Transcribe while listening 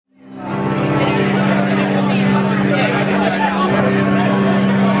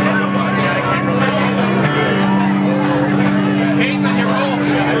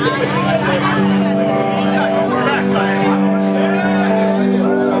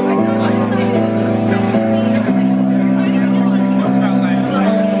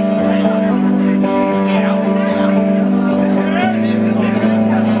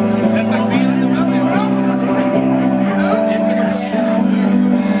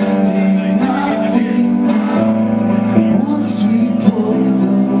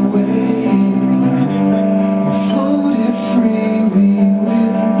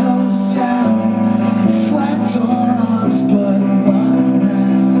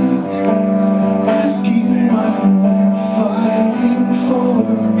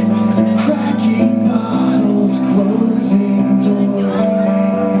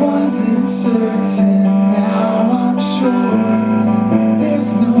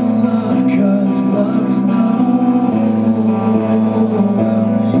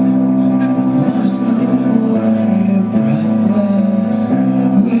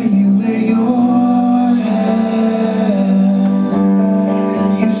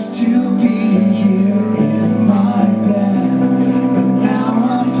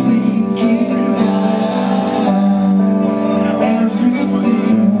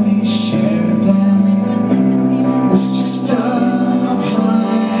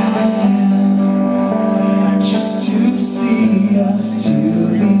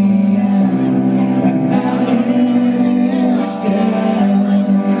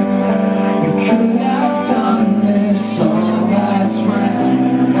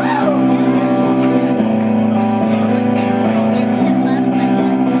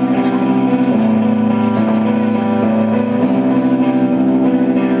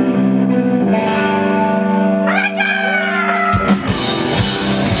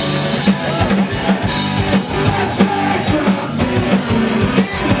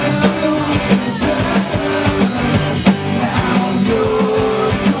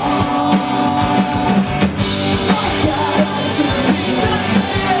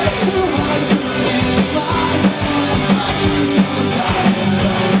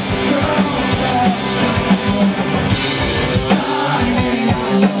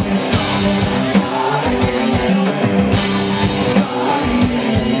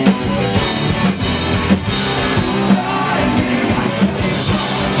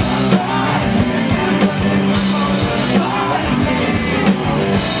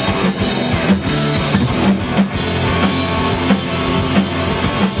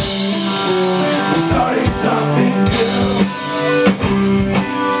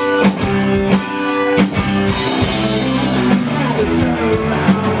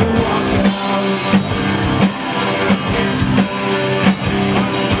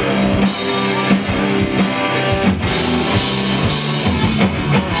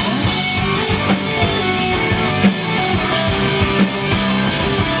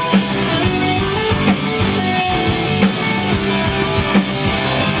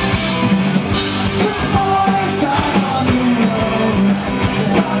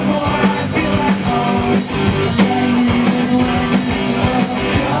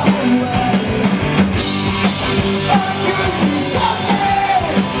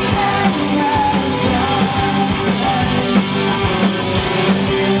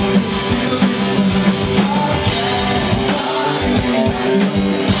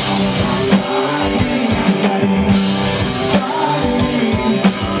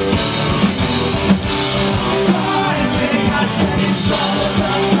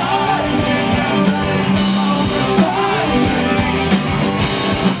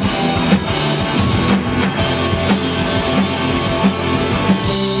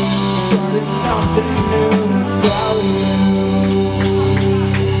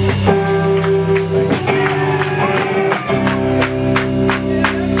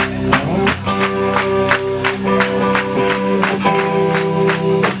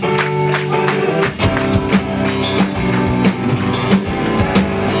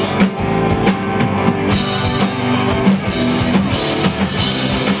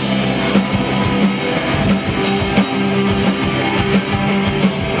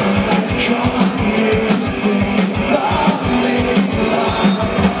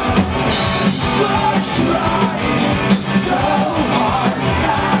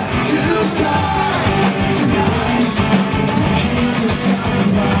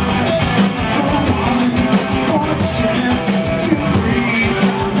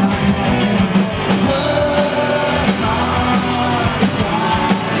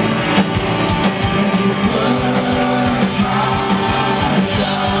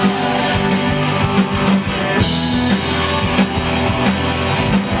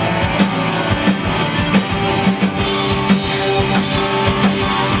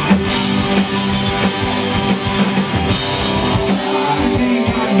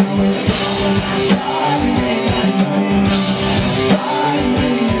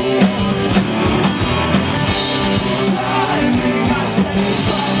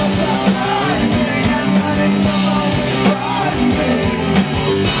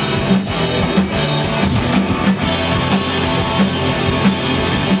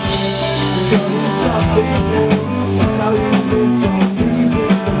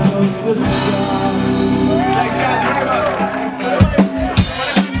Thanks, guys.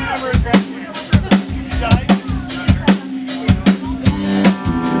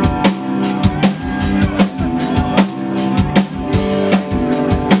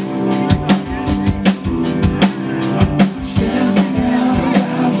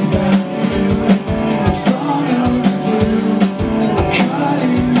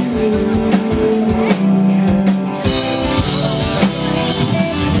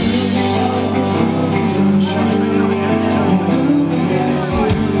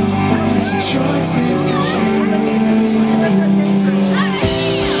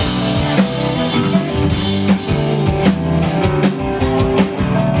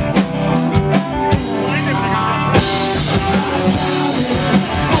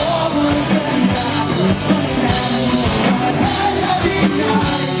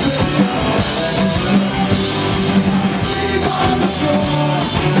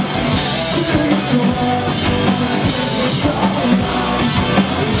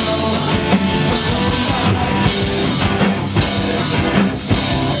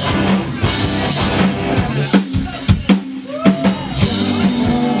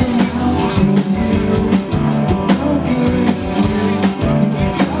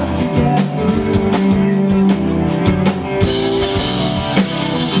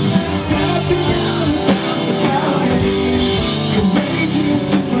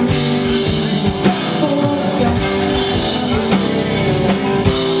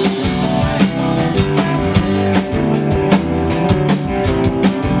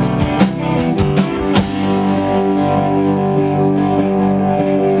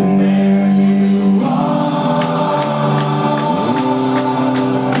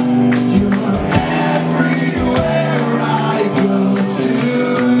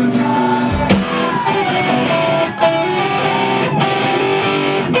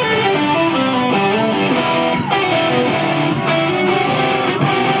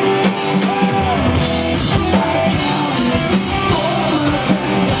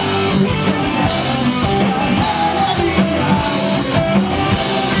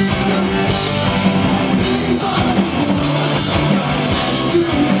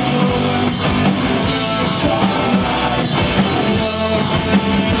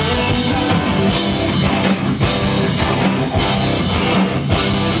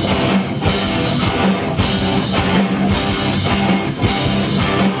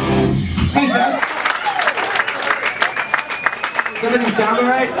 sound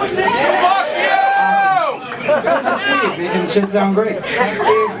alright? Fuck you! Awesome. Shout out to Steve, making shit sound great. Thanks,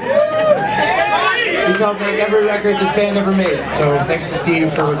 Steve. He's helped make every record this band ever made. So thanks to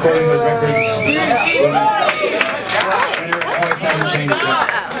Steve for recording those records when Eric's voice hadn't changed yet.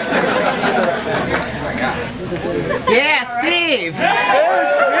 Yeah, Steve!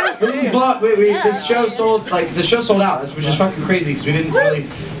 This show sold out, which is fucking crazy because we didn't really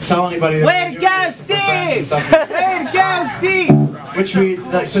tell anybody that. Way to go, Steve! Way to go, Steve! Which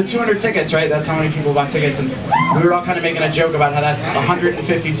so 200 tickets, right? That's how many people bought tickets, and we were all kind of making a joke about how that's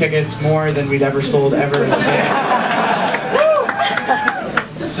 150 tickets more than we'd ever sold ever as a band.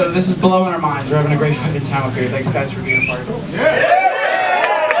 So this is blowing our minds. We're having a great fucking time up here. Thanks guys for being a part of it. Yeah.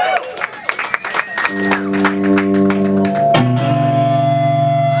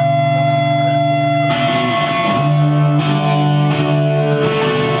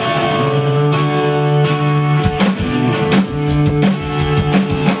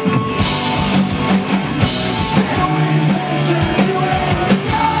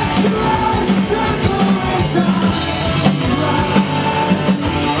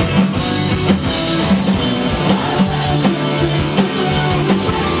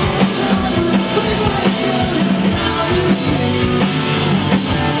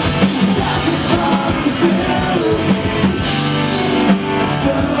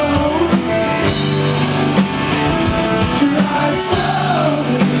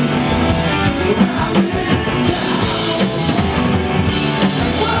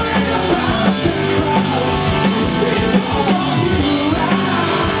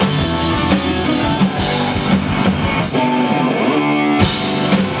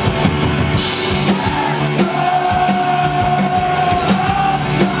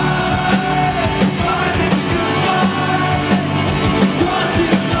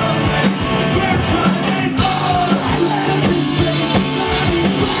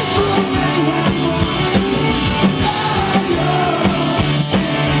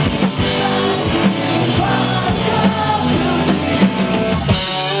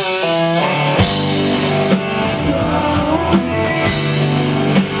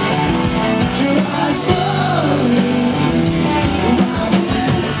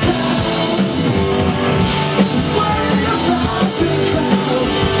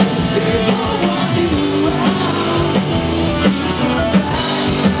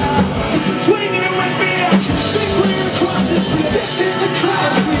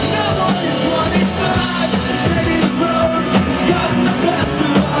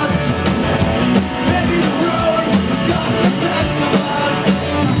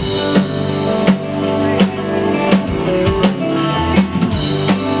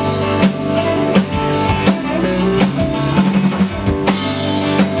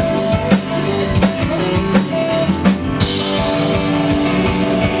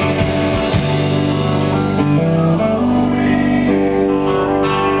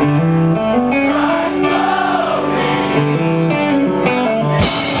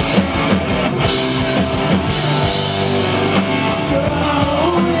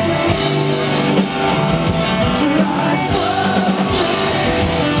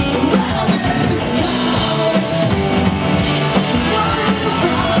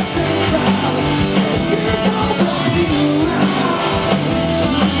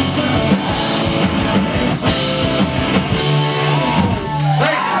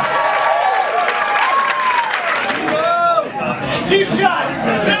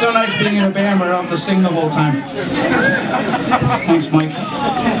 It's so nice being in a band where I don't have to sing the whole time. Thanks, Mike.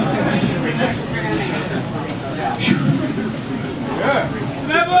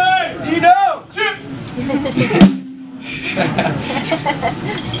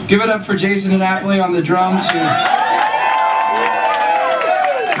 Give it up for Jason and Apley on the drums. Who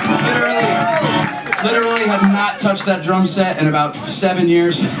literally had not touched that drum set in about 7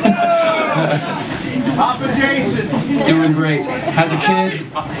 years. Papa Jason. Doing great. Has a kid.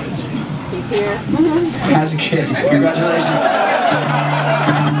 He's here. Has a kid. Congratulations.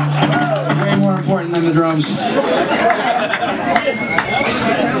 It's way more important than the drums.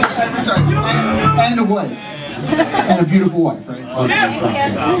 And a wife. And a beautiful wife, right?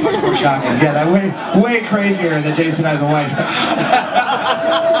 Much more shocking. Yeah, that way crazier that Jason has a wife.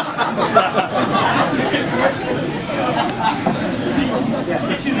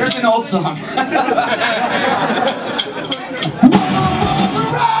 Here's an old song.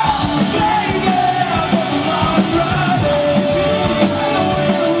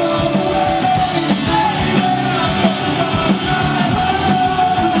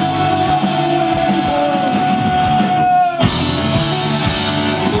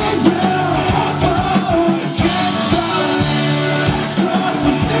 So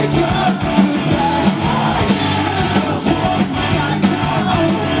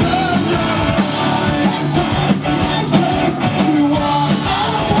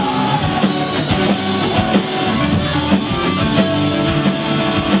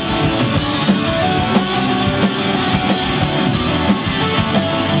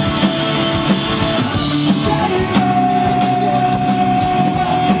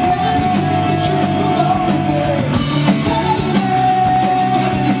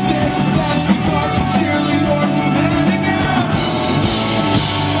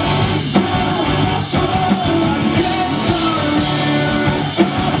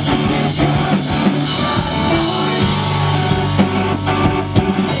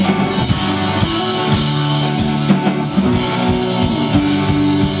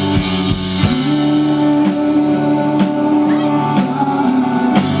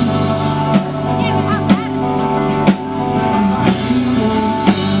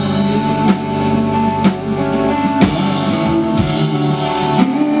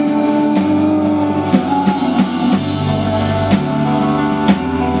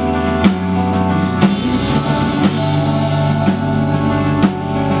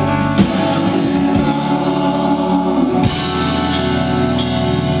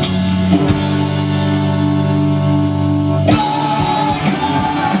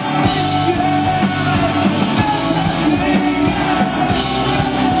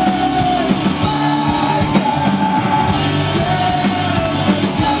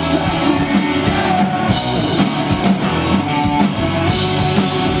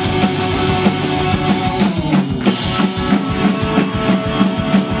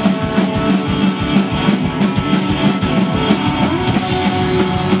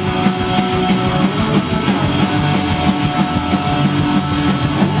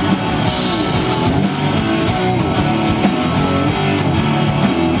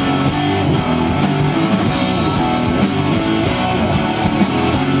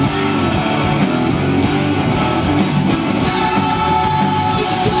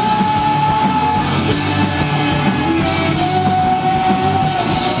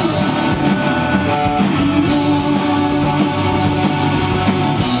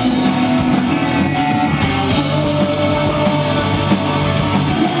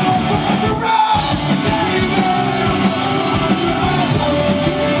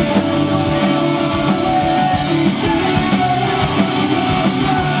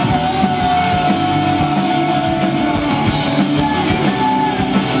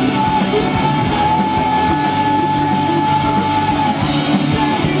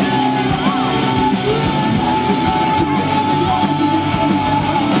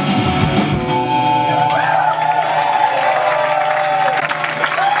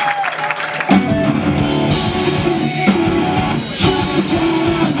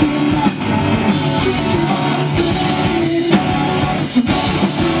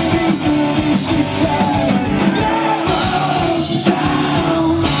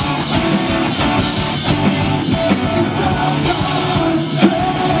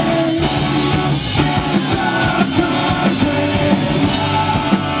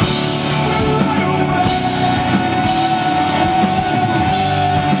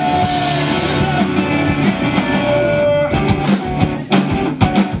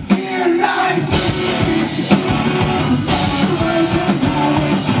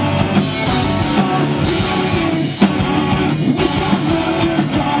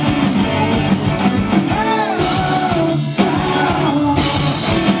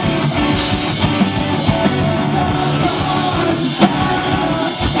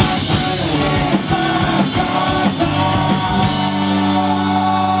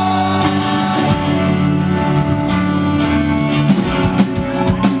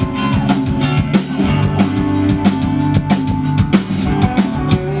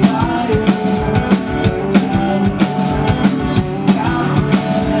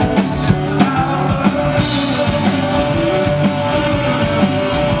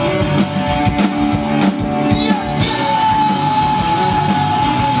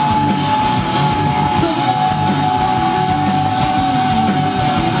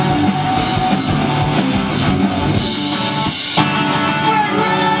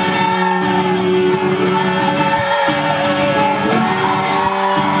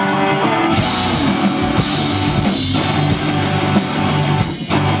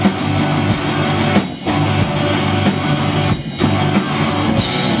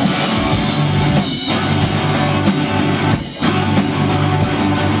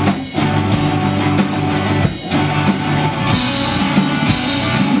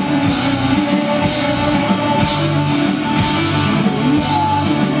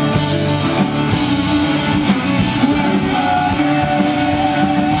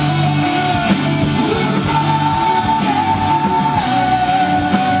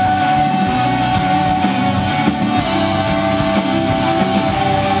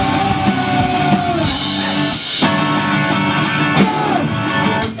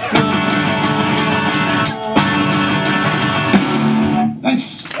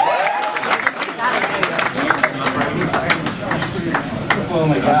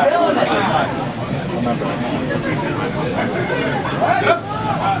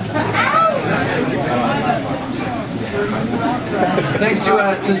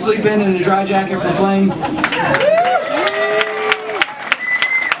to sleep in a dry jacket for playing.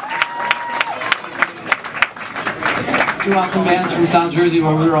 Two awesome bands from South Jersey,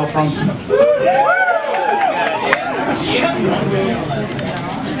 where we were all from.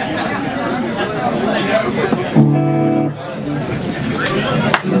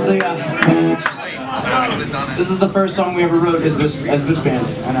 This is the first song we ever wrote as this band,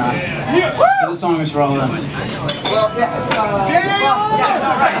 and so this song is for all of them. Well, yeah.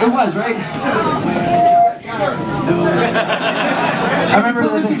 It was, right? I remember the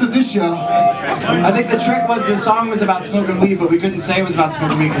purposes of this show. I think the trick was the song was about smoking weed, but we couldn't say it was about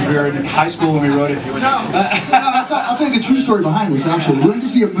smoking weed because we were in high school when we wrote it. I'll tell you the true story behind this, actually. We went to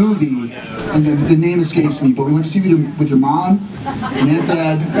see a movie, and the name escapes me, but we went to see it with your mom, and Aunt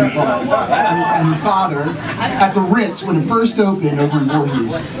Deb, and your father at the Ritz when it first opened over in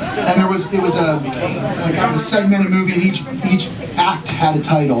Voorhees. And it was a kind of a segmented movie, and each act had a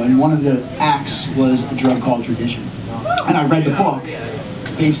title, and one of the acts was A Drug Called Tradition. And I read the book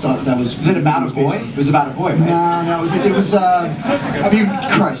based on that was. Was it about a boy? It was about a boy, right? No, it was. I mean,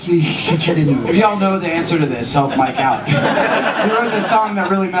 Christ, we should get into it. If y'all know the answer to this, help Mike out. He wrote this song that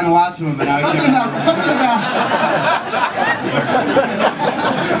really meant a lot to him, but now something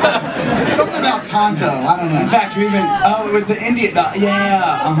about Tonto. I don't know. In fact, you even it was the Indian. What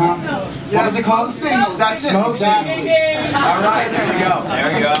was it called? Signals. That's Smoke it. Exactly. Signals. All right, there we go.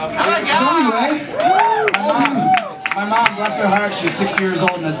 There you go. So anyway, my mom, bless her heart, she's 60 years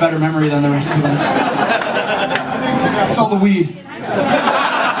old and has better memory than the rest of us. it's all the weed.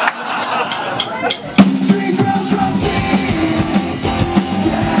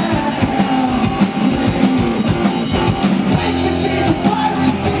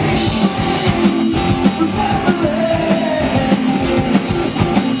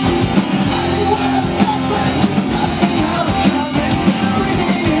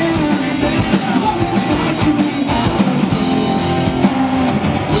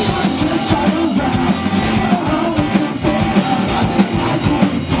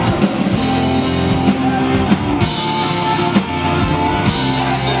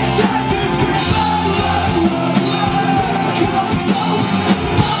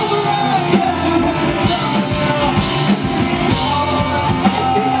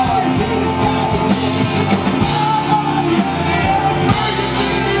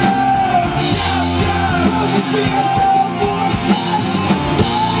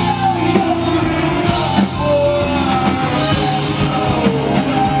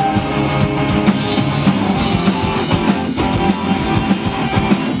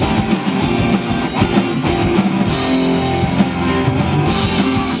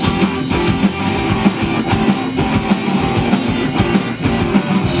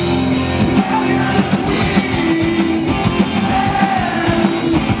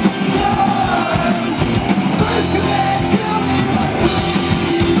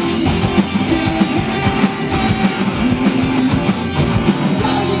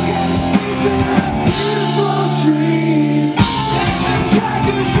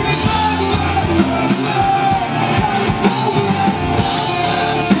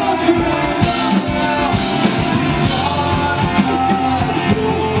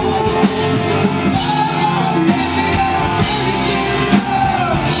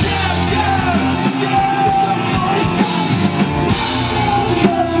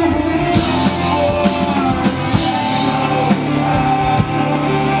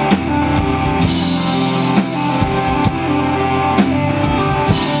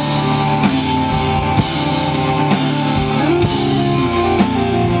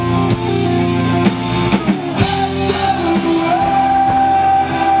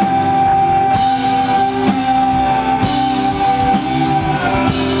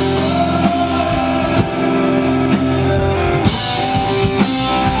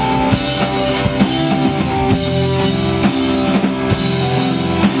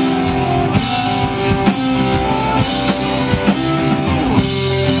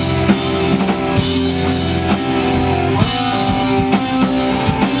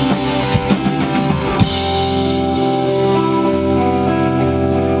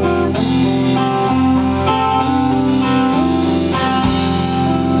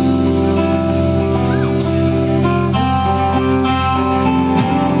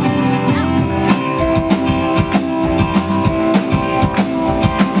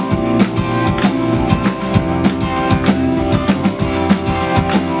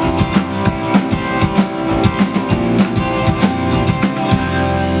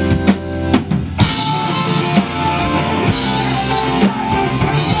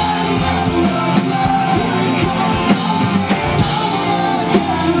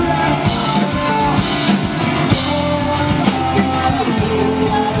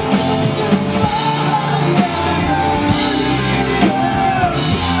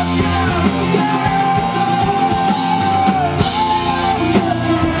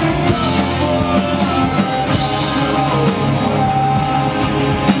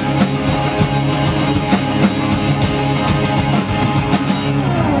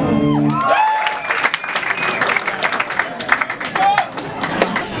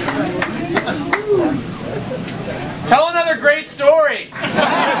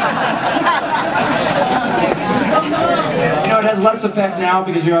 less effect now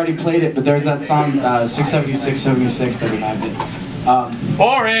because we already played it, but there's that song 676 that we have it.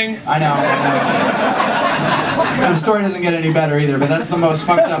 Boring. I know. And the story doesn't get any better either, but that's the most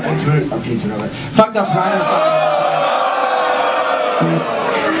fucked up fucked up Rhino song.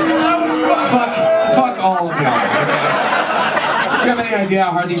 Fuck all of y'all. Do you have any idea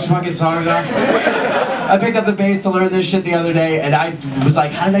how hard these fucking songs are? I picked up the bass to learn this shit the other day, and I was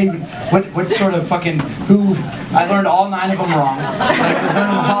like, how did I even, what sort of fucking, I learned all 9 of them wrong. I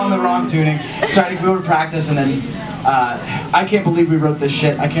learned them all in the wrong tuning, started to go to practice, and then, I can't believe we wrote this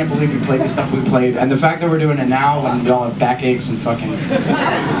shit. I can't believe we played the stuff we played, and the fact that we're doing it now when we all have backaches and fucking,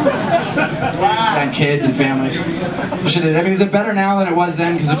 and kids and families. I mean, is it better now than it was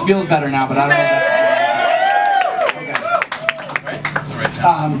then? Because it feels better now, but I don't know if that's...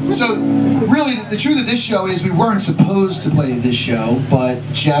 So, really, the truth of this show is we weren't supposed to play this show, but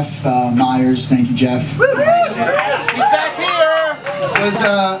Jeff Myers, thank you, Jeff. He's back here.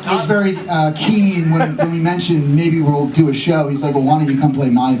 Was very keen when we mentioned maybe we'll do a show. He's like, well, why don't you come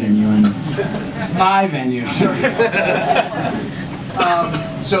play my venue? And my venue.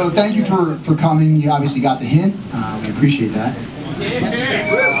 So thank you for coming. You obviously got the hint. We appreciate that.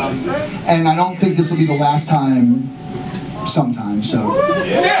 And I don't think this will be the last time. Sometime, so.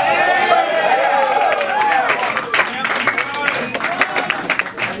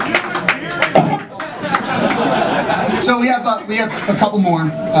 So we have a couple more.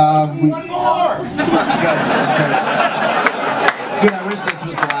 One more. Good, that's great. Dude, I wish this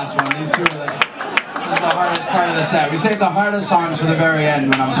was the last one. These two are this is the hardest part of the set. We saved the hardest songs for the very end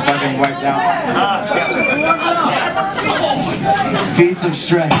when I'm fucking wiped out. Feats of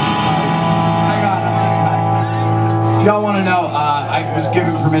strength. Hang on. If y'all want to know, I was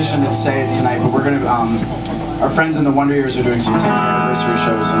given permission to say it tonight, but we're gonna, our friends in the Wonder Years are doing some 10th anniversary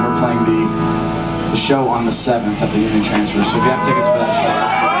shows, and we're playing the show on the 7th at the Union Transfer, so if you have tickets for that show,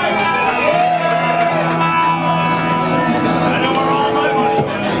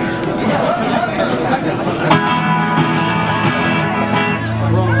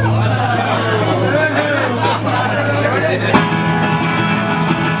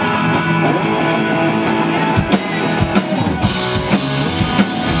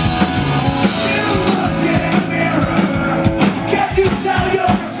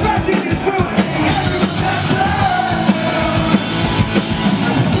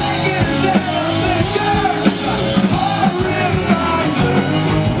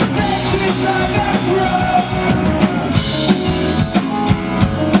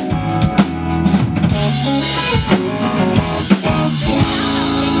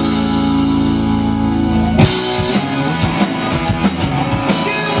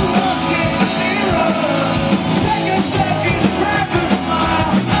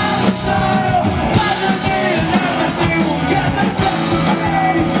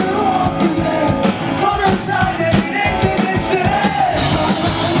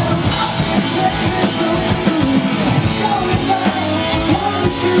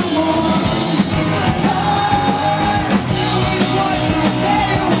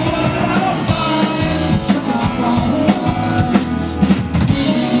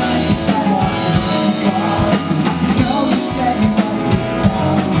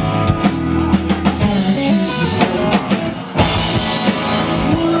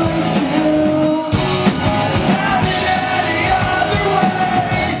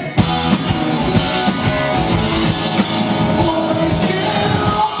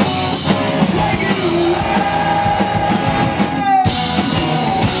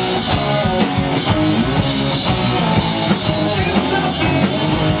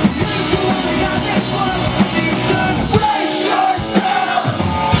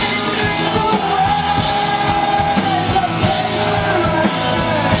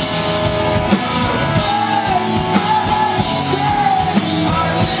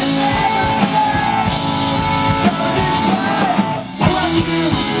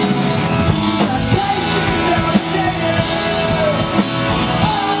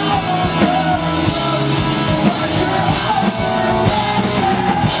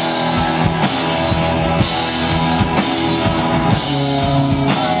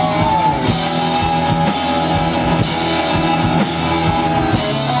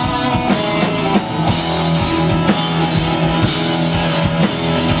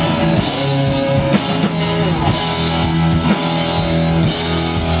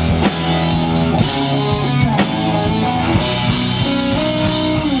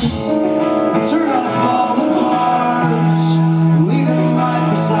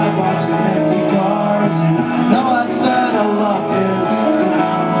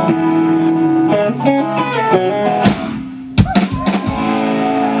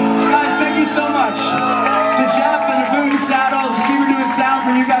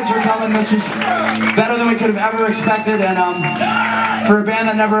 you guys for coming. This was better than we could have ever expected, and for a band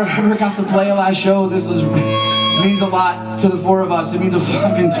that never ever got to play a last show, this means a lot to the four of us. It means a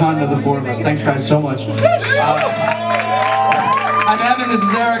fucking ton to the four of us. Thanks, guys, so much. I'm Evan, this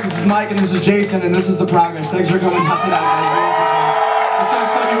is Eric, this is Mike, and this is Jason, and this is The Progress. Thanks for coming out tonight, guys. Really appreciate it. This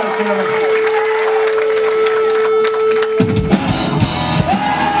song's called US Together.